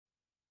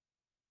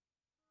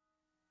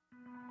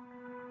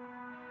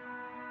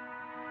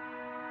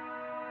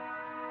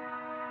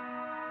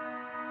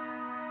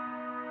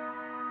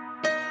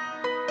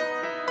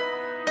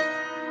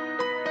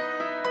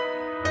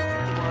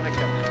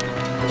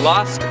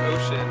Lost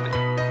Ocean.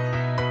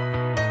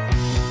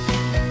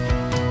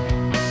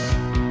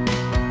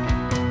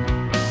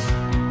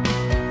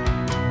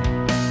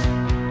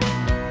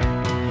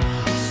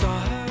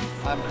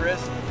 I'm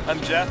Chris. I'm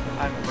Jeff.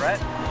 I'm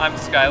Brett. I'm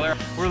Skylar.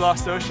 We're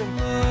Lost Ocean.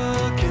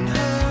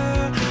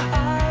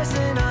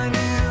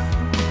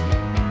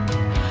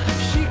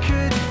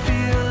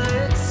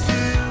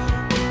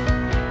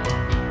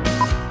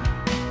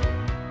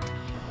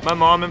 My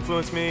mom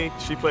influenced me.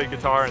 She played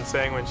guitar and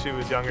sang when she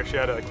was younger. She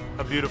had a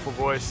beautiful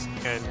voice,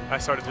 and I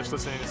started just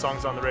listening to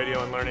songs on the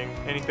radio and learning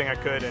anything I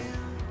could, and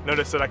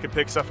noticed that I could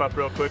pick stuff up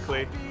real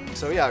quickly.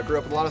 So yeah, I grew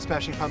up with a lot of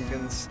Smashing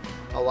Pumpkins,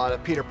 a lot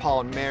of Peter,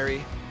 Paul, and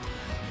Mary,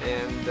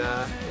 and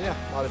yeah,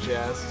 a lot of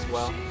jazz as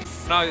well.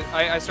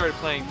 I started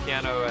playing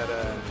piano at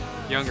a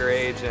younger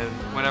age, and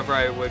whenever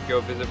I would go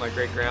visit my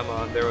great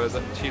grandma,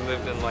 she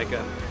lived in like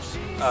a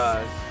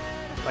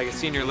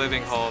senior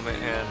living home,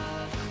 and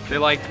they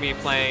liked me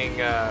playing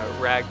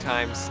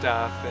ragtime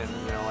stuff and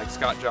like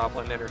Scott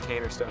Joplin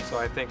entertainer stuff. So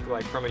I think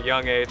like from a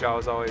young age I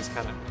was always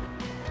kind of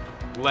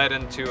led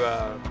into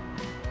a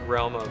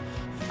realm of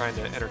trying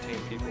to entertain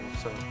people.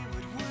 So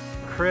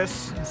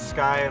Chris,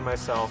 Sky, and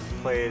myself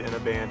played in a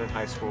band in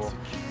high school,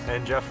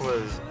 and Jeff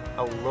was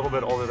a little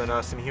bit older than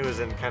us, and he was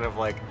in kind of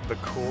like the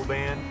cool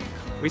band.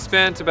 We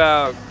spent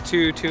about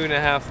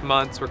 2.5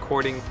 months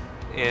recording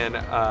in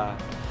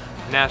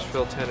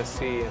Nashville,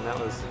 Tennessee, and that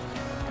was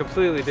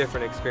completely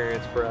different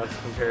experience for us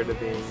compared to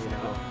being,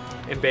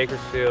 in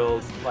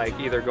Bakersfield, like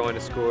either going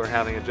to school or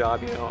having a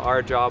job.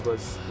 Our job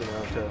was,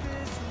 to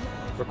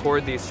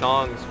record these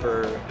songs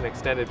for an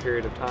extended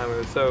period of time. It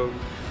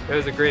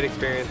was a great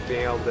experience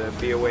being able to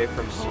be away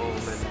from home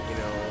and,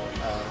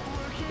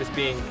 just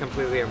being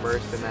completely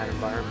immersed in that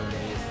environment.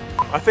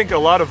 I think a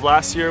lot of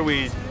last year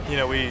we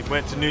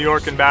went to New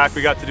York and back.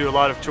 We got to do a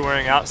lot of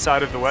touring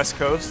outside of the West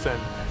Coast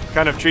and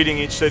kind of treating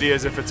each city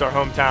as if it's our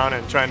hometown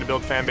and trying to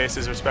build fan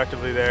bases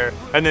respectively there.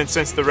 And then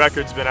since the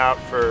record's been out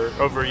for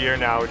over a year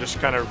now, we're just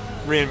kind of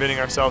reinventing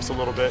ourselves a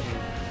little bit and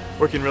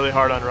working really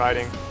hard on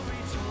writing.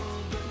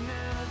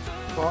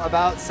 Well,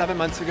 about 7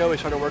 months ago we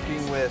started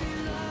working with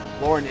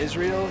Lauren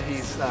Israel.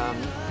 He's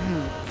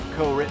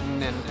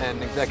co-written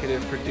and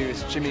executive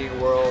produced Jimmy Eat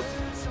World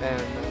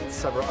and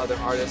several other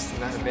artists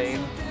in that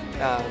vein.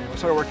 We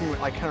started working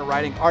with kind of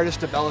writing, artist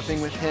developing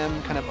with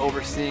him, kind of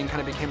overseeing, kind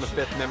of became a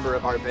 5th member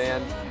of our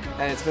band.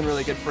 And it's been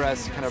really good for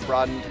us, kind of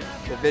broadened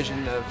the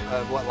vision of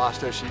what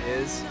Lost Ocean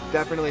is.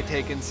 Definitely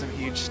taken some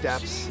huge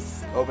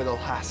steps over the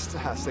last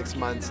 6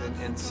 months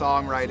in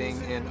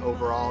songwriting and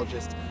overall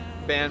just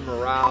band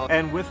morale.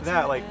 And with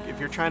that, like if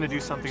you're trying to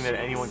do something that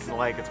anyone can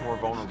like, it's more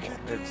vulnerable.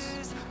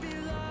 It's,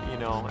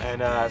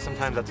 and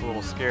sometimes that's a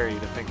little scary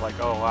to think like,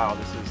 oh wow,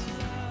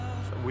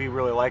 we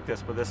really like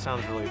this, but this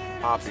sounds really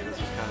poppy. This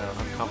is kind of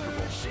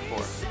uncomfortable for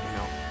us,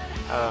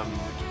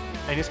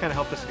 and he just kind of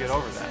helped us get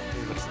over that.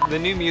 The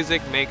new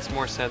music makes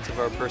more sense of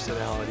our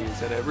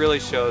personalities, and it really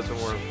shows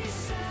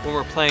when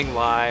we're playing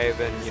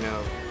live, and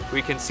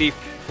we can see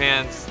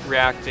fans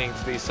reacting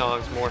to these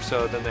songs more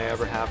so than they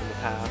ever have in the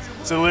past.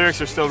 So the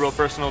lyrics are still real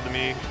personal to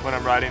me when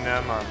I'm writing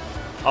them.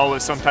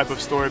 Always some type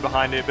of story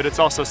behind it, but it's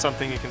also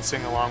something you can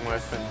sing along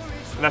with, and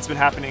that's been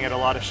happening at a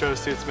lot of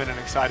shows too. It's been an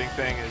exciting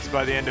thing, is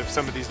by the end of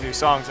some of these new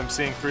songs I'm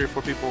seeing 3 or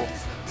 4 people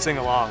sing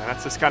along, and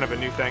that's just kind of a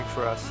new thing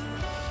for us.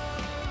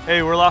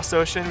 Hey, we're Lost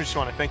Ocean. We just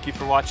want to thank you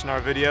for watching our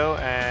video,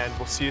 and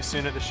we'll see you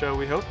soon at the show,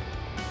 we hope.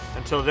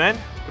 Until then,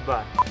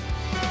 goodbye.